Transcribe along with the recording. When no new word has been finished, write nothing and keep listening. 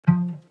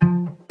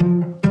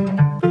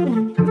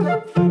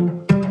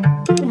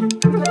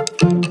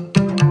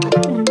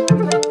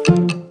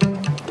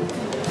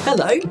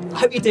I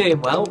hope you're doing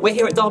well. We're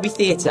here at Derby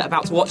Theatre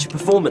about to watch a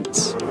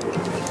performance.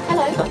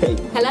 Hello. Hey.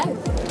 Hello.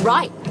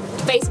 Right,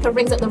 face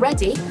coverings at the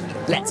ready.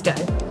 Let's go.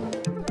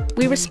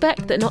 We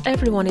respect that not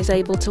everyone is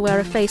able to wear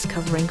a face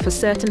covering for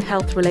certain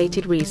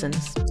health-related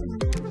reasons.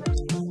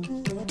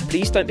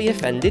 Please don't be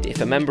offended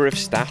if a member of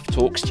staff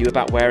talks to you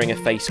about wearing a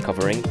face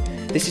covering.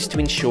 This is to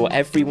ensure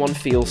everyone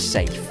feels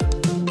safe.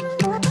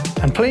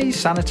 And please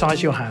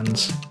sanitise your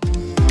hands.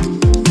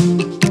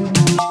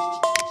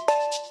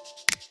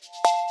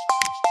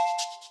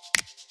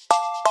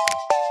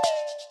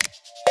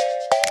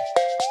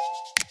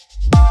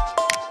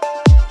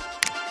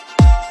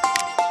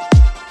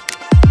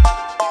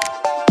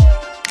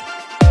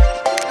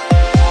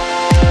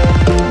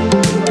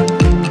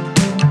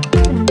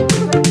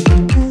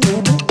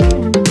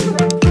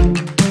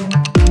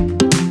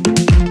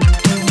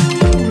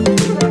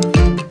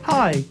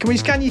 Hi, can we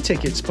scan your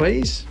tickets,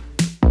 please?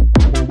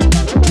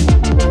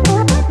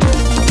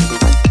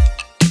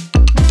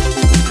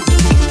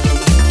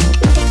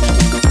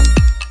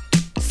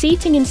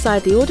 Seating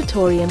inside the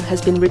auditorium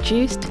has been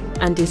reduced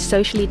and is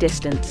socially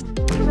distanced.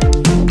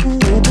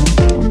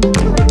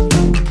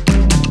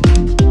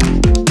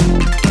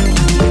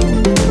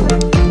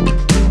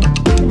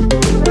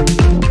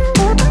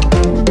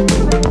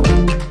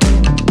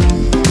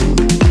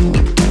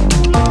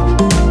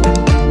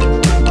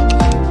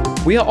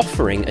 We are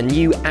offering a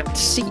new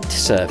at-seat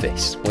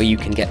service where you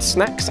can get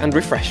snacks and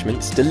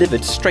refreshments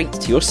delivered straight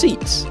to your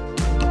seats.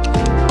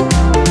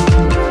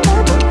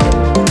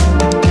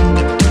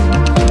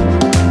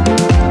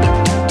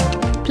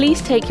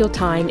 Please take your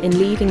time in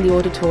leaving the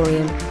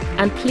auditorium,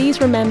 and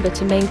please remember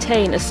to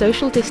maintain a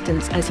social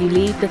distance as you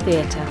leave the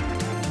theatre.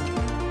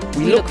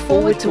 We look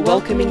forward to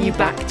welcoming you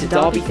back to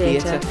Derby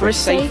Theatre for a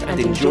safe and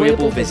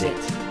enjoyable visit.